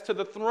access to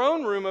the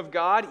throne room of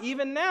God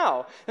even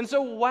now. And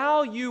so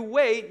while you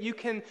wait, you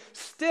can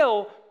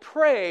still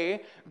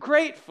pray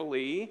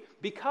gratefully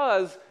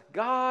because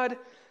God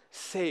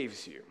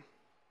saves you.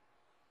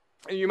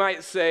 And you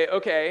might say,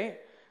 okay,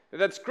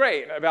 that's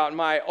great about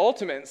my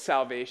ultimate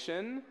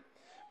salvation,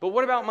 but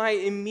what about my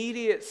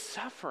immediate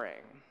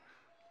suffering?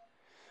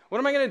 What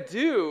am I going to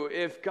do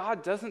if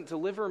God doesn't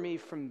deliver me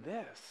from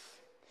this?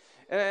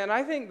 And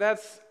I think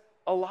that's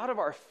a lot of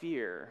our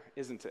fear,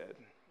 isn't it?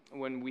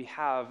 When we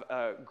have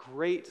a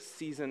great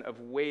season of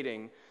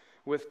waiting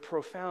with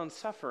profound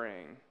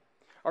suffering.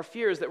 Our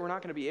fear is that we're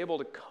not going to be able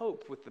to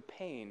cope with the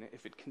pain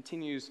if it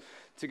continues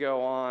to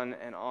go on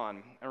and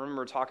on. I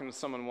remember talking to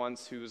someone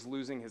once who was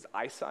losing his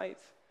eyesight,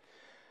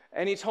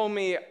 and he told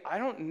me, I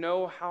don't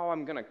know how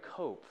I'm going to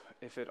cope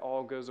if it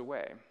all goes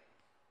away.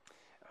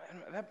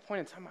 And at that point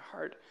in time, my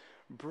heart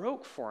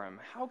broke for him.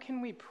 How can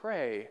we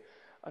pray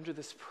under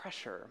this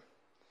pressure?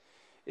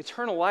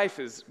 Eternal life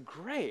is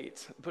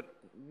great, but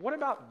what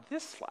about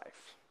this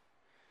life?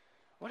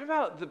 What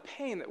about the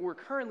pain that we're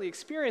currently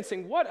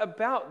experiencing? What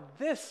about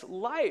this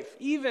life,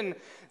 even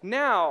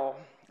now?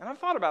 And I've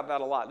thought about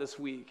that a lot this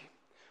week.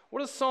 What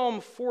does Psalm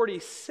 40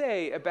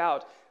 say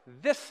about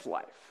this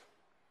life?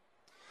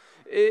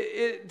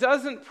 It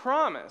doesn't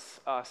promise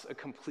us a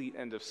complete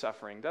end of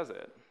suffering, does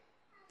it?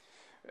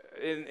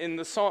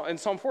 In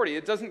Psalm 40,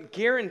 it doesn't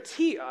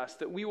guarantee us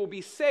that we will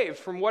be saved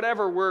from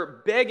whatever we're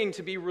begging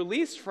to be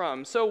released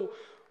from. So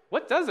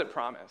what does it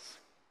promise?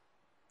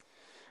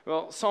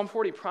 Well, Psalm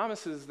 40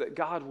 promises that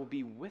God will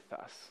be with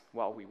us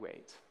while we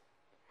wait.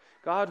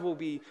 God will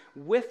be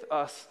with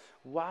us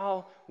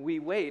while we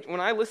wait.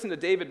 When I listen to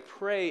David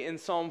pray in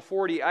Psalm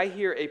 40, I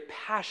hear a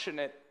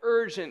passionate,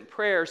 urgent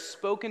prayer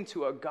spoken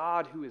to a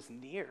God who is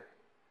near.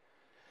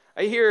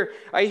 I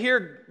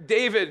hear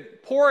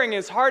David pouring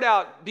his heart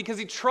out because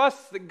he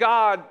trusts that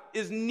God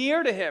is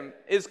near to him,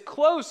 is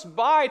close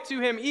by to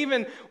him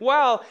even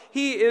while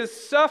he is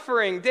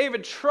suffering.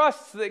 David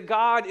trusts that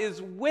God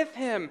is with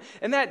him,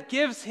 and that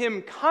gives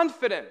him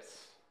confidence.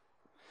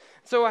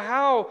 So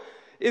how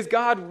is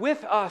God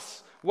with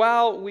us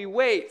while we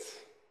wait?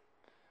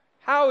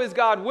 How is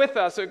God with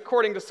us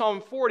according to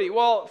Psalm 40?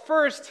 Well,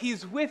 first,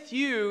 he's with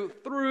you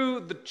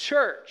through the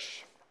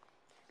church.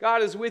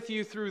 God is with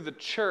you through the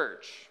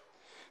church.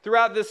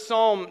 Throughout this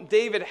psalm,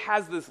 David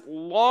has this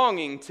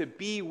longing to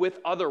be with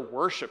other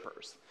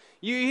worshipers.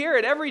 You hear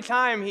it every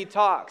time he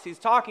talks. He's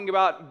talking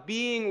about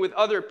being with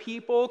other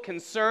people,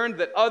 concerned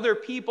that other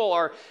people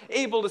are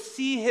able to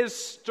see his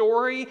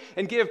story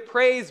and give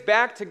praise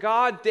back to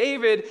God.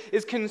 David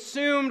is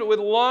consumed with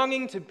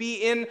longing to be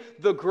in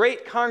the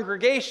great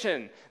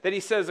congregation that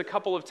he says a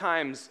couple of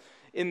times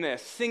in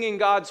this, singing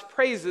God's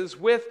praises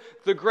with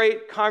the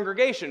great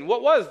congregation.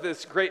 What was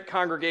this great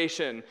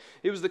congregation?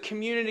 It was the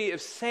community of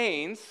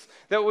saints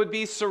that would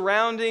be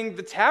surrounding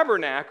the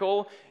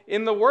tabernacle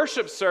in the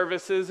worship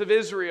services of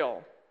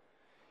Israel.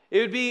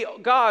 It would be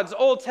God's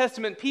Old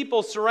Testament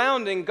people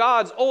surrounding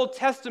God's Old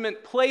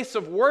Testament place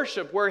of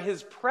worship where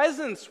his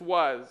presence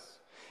was.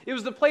 It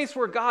was the place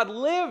where God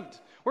lived,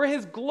 where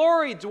his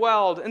glory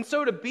dwelled. And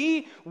so to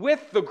be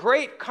with the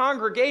great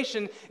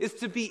congregation is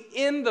to be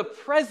in the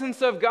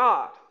presence of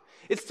God.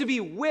 It's to be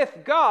with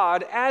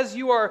God as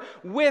you are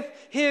with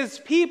his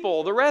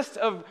people, the rest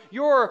of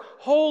your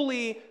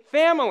holy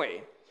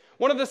family.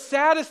 One of the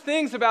saddest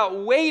things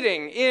about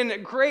waiting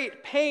in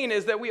great pain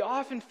is that we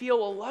often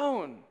feel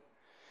alone.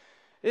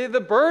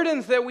 The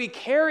burdens that we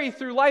carry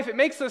through life, it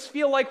makes us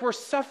feel like we're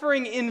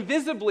suffering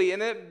invisibly,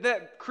 and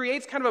that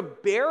creates kind of a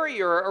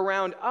barrier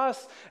around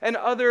us and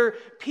other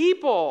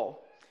people.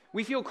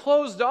 We feel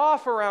closed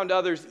off around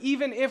others,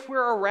 even if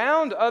we're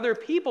around other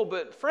people.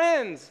 But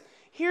friends,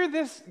 hear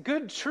this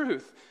good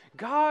truth.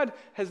 God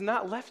has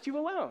not left you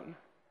alone.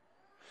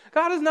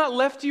 God has not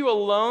left you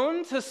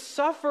alone to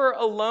suffer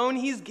alone.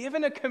 He's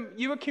given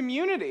you a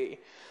community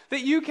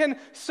that you can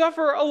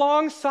suffer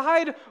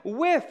alongside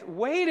with.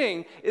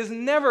 Waiting is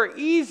never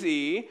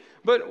easy,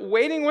 but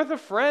waiting with a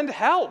friend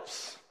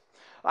helps.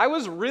 I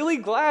was really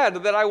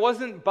glad that I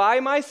wasn't by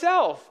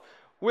myself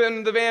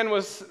when the van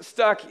was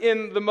stuck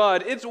in the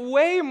mud. It's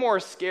way more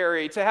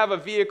scary to have a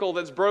vehicle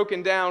that's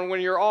broken down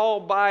when you're all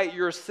by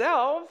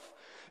yourself.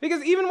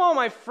 Because even while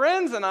my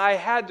friends and I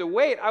had to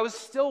wait, I was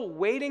still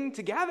waiting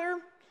together.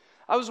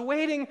 I was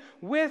waiting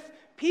with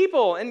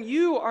people, and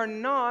you are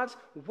not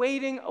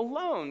waiting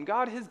alone.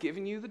 God has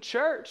given you the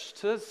church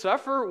to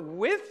suffer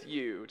with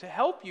you, to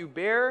help you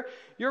bear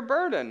your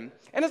burden.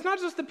 And it's not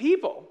just the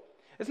people.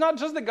 It's not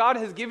just that God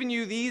has given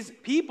you these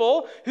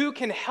people who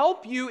can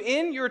help you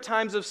in your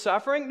times of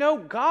suffering. No,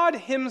 God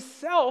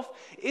himself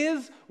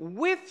is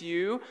with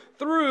you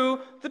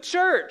through the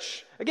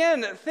church.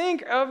 Again,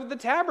 think of the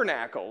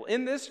tabernacle.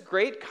 In this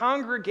great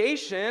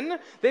congregation,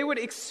 they would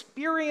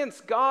experience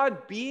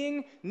God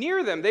being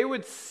near them. They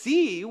would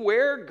see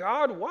where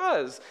God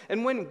was.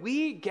 And when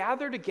we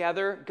gather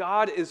together,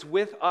 God is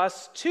with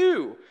us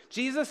too.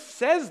 Jesus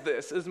says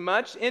this as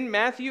much in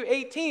Matthew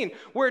 18,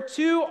 where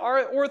 2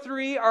 or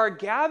 3 are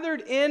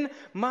gathered in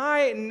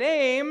my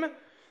name,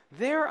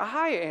 there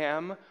I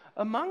am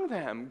among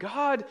them.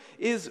 God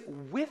is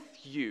with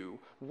you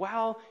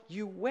while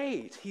you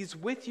wait. He's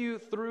with you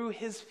through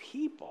his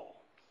people,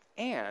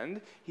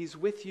 and he's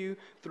with you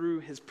through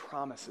his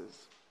promises.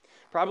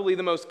 Probably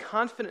the most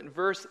confident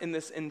verse in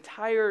this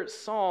entire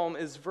psalm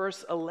is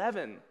verse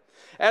 11.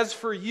 As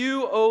for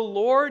you, O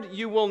Lord,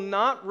 you will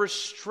not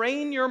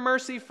restrain your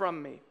mercy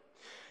from me.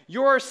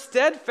 Your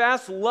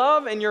steadfast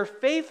love and your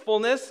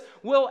faithfulness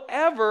will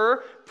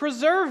ever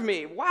preserve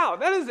me. Wow,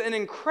 that is an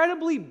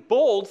incredibly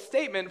bold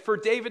statement for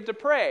David to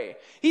pray.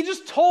 He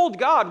just told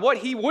God what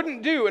he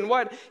wouldn't do and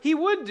what he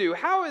would do.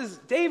 How is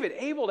David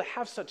able to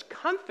have such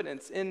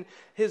confidence in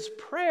his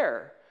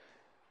prayer?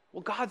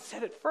 Well, God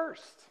said it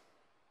first.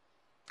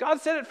 God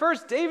said it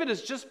first. David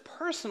is just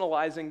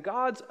personalizing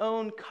God's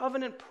own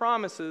covenant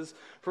promises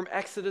from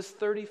Exodus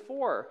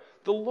 34.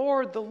 The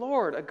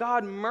Lord, a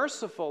God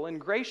merciful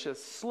and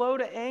gracious, slow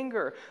to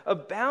anger,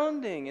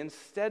 abounding in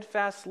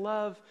steadfast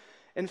love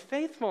and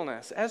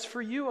faithfulness. As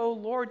for you, O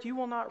Lord, you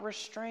will not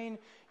restrain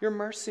your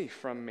mercy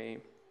from me.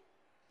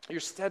 Your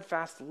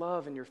steadfast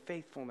love and your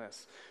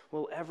faithfulness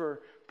will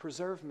ever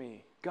preserve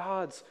me.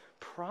 God's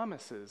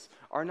promises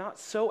are not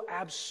so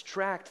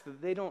abstract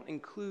that they don't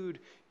include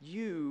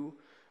you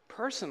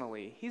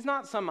personally. He's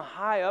not some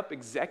high-up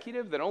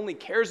executive that only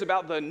cares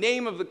about the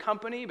name of the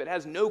company but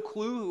has no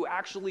clue who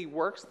actually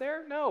works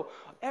there. No,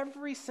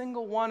 every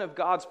single one of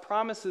God's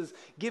promises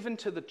given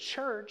to the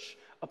church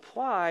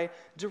apply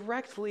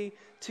directly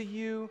to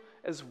you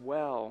as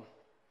well.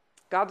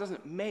 God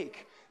doesn't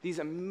make these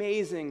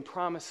amazing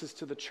promises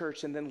to the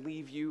church and then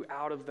leave you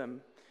out of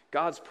them.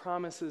 God's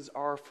promises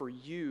are for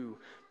you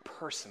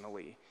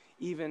personally,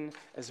 even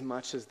as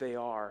much as they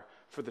are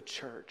for the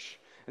church.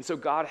 And so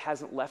God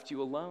hasn't left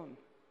you alone.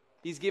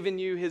 He's given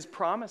you his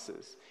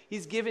promises.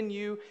 He's given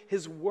you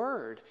his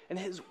word. And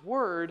his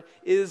word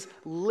is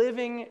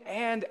living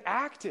and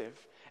active.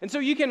 And so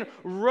you can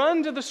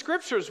run to the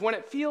scriptures when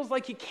it feels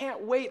like you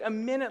can't wait a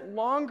minute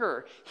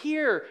longer.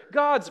 Hear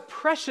God's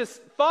precious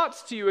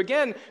thoughts to you.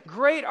 Again,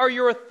 great are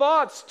your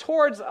thoughts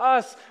towards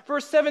us.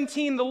 Verse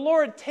 17, the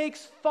Lord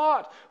takes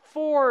thought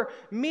for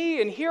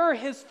me. And here are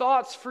his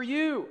thoughts for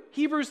you.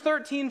 Hebrews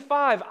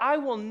 13:5, I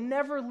will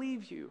never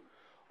leave you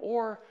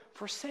or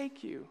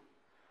forsake you.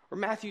 Or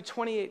Matthew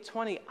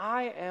 28:20,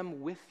 I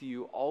am with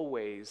you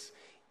always,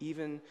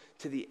 even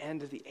to the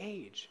end of the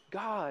age.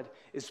 God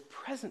is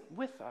present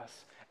with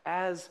us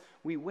as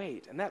we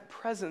wait, and that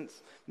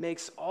presence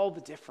makes all the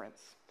difference.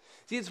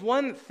 See, it's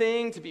one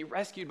thing to be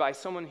rescued by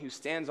someone who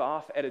stands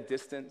off at a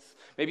distance,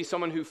 maybe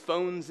someone who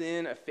phones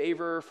in a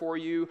favor for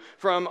you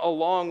from a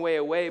long way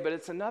away, but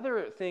it's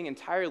another thing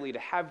entirely to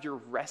have your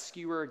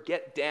rescuer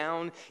get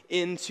down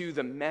into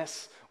the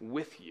mess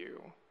with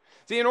you.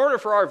 See, in order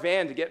for our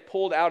van to get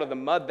pulled out of the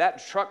mud,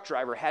 that truck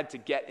driver had to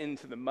get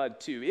into the mud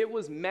too. It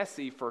was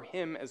messy for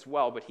him as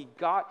well, but he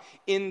got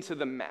into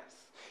the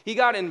mess. He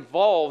got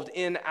involved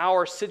in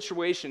our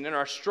situation, in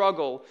our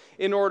struggle,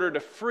 in order to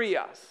free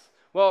us.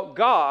 Well,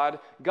 God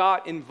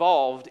got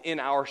involved in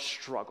our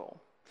struggle.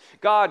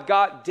 God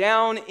got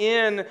down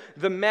in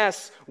the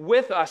mess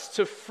with us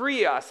to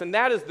free us, and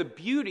that is the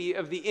beauty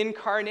of the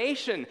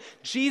incarnation.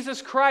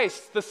 Jesus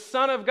Christ, the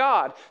Son of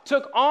God,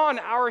 took on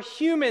our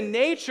human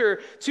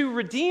nature to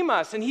redeem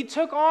us, and he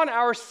took on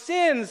our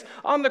sins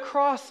on the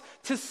cross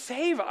to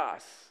save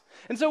us.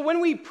 And so when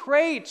we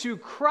pray to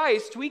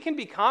Christ, we can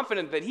be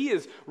confident that he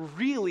is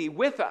really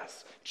with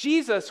us.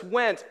 Jesus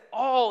went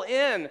all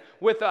in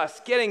with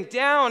us, getting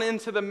down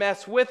into the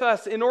mess with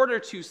us in order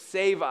to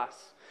save us.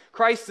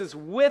 Christ is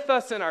with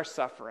us in our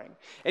suffering,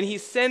 and he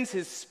sends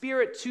his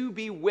Spirit to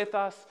be with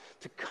us,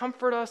 to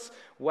comfort us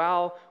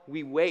while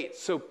we wait.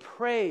 So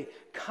pray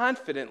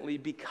confidently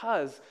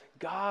because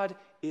God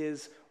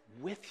is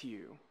with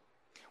you.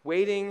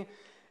 Waiting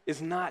is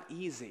not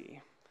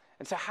easy.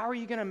 And so how are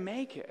you going to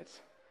make it?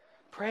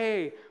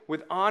 Pray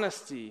with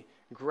honesty,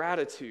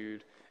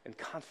 gratitude, and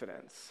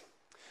confidence.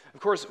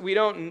 Of course, we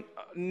don't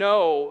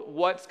know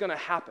what's going to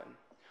happen.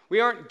 We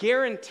aren't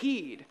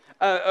guaranteed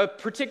a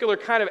particular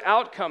kind of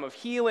outcome of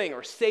healing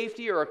or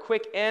safety or a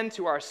quick end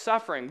to our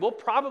suffering. We'll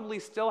probably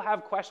still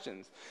have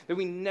questions that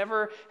we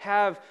never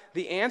have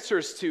the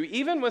answers to.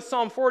 Even with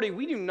Psalm 40,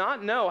 we do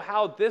not know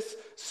how this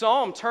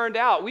psalm turned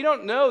out. We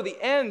don't know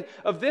the end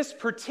of this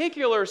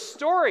particular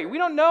story. We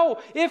don't know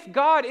if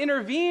God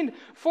intervened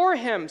for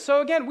him.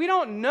 So again, we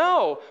don't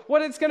know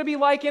what it's going to be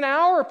like in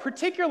our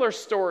particular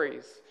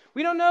stories.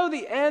 We don't know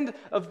the end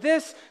of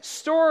this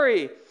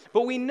story.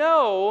 But we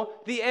know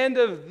the end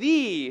of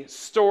the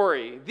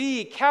story,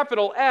 the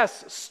capital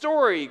S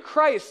story.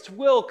 Christ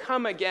will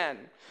come again.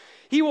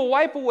 He will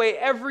wipe away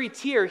every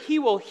tear. He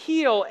will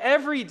heal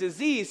every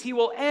disease. He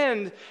will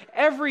end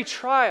every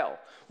trial.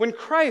 When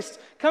Christ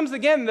comes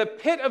again, the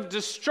pit of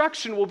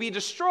destruction will be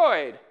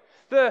destroyed.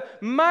 The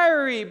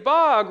miry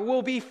bog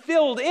will be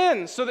filled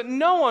in so that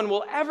no one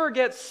will ever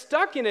get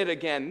stuck in it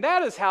again.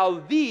 That is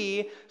how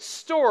the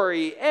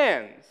story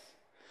ends.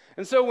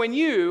 And so when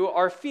you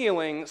are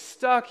feeling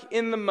stuck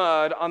in the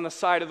mud on the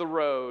side of the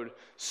road,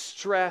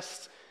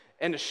 stressed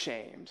and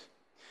ashamed,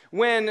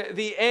 when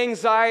the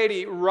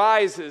anxiety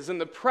rises and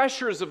the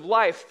pressures of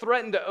life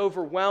threaten to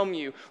overwhelm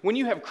you, when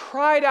you have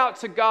cried out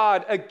to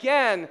God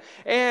again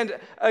and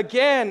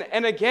again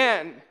and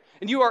again,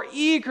 and you are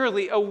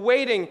eagerly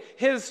awaiting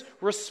His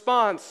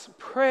response,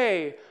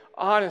 pray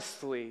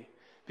honestly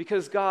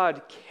because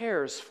God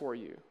cares for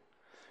you.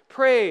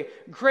 Pray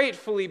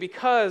gratefully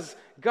because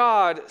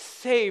God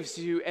saves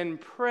you, and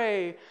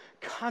pray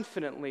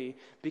confidently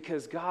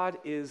because God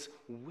is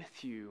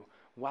with you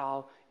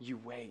while you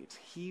wait.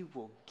 He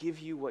will give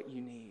you what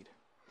you need.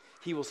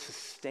 He will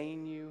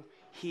sustain you.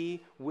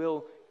 He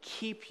will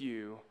keep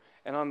you.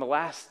 And on the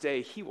last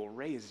day, He will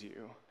raise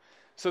you,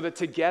 so that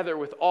together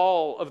with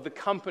all of the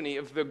company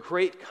of the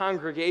great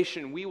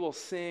congregation, we will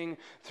sing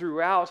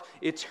throughout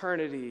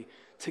eternity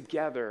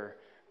together,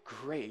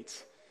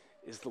 "Great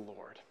is the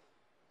Lord."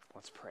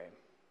 Let's pray.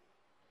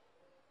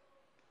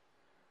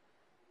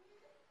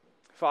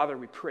 Father,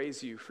 we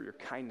praise you for your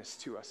kindness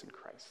to us in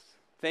Christ.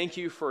 Thank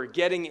you for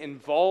getting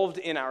involved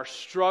in our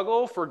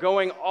struggle, for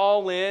going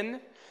all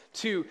in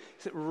to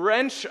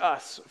wrench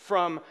us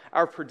from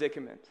our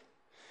predicament.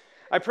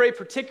 I pray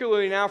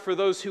particularly now for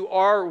those who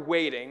are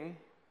waiting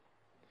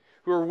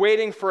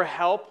for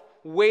help,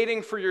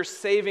 waiting for your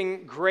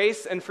saving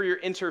grace and for your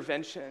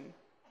intervention.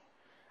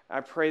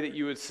 I pray that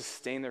you would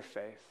sustain their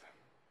faith.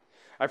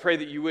 I pray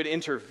that you would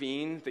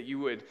intervene, that you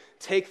would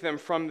take them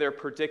from their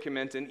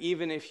predicament, and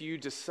even if you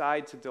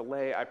decide to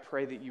delay, I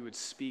pray that you would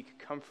speak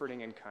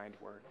comforting and kind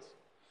words.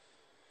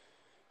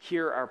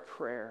 Hear our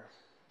prayer,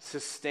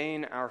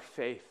 sustain our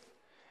faith,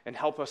 and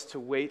help us to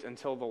wait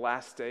until the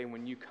last day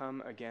when you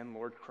come again,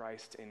 Lord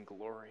Christ, in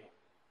glory.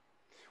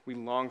 We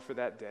long for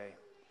that day.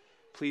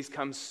 Please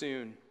come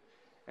soon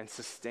and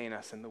sustain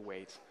us in the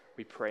wait.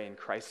 We pray in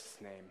Christ's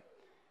name.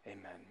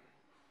 Amen.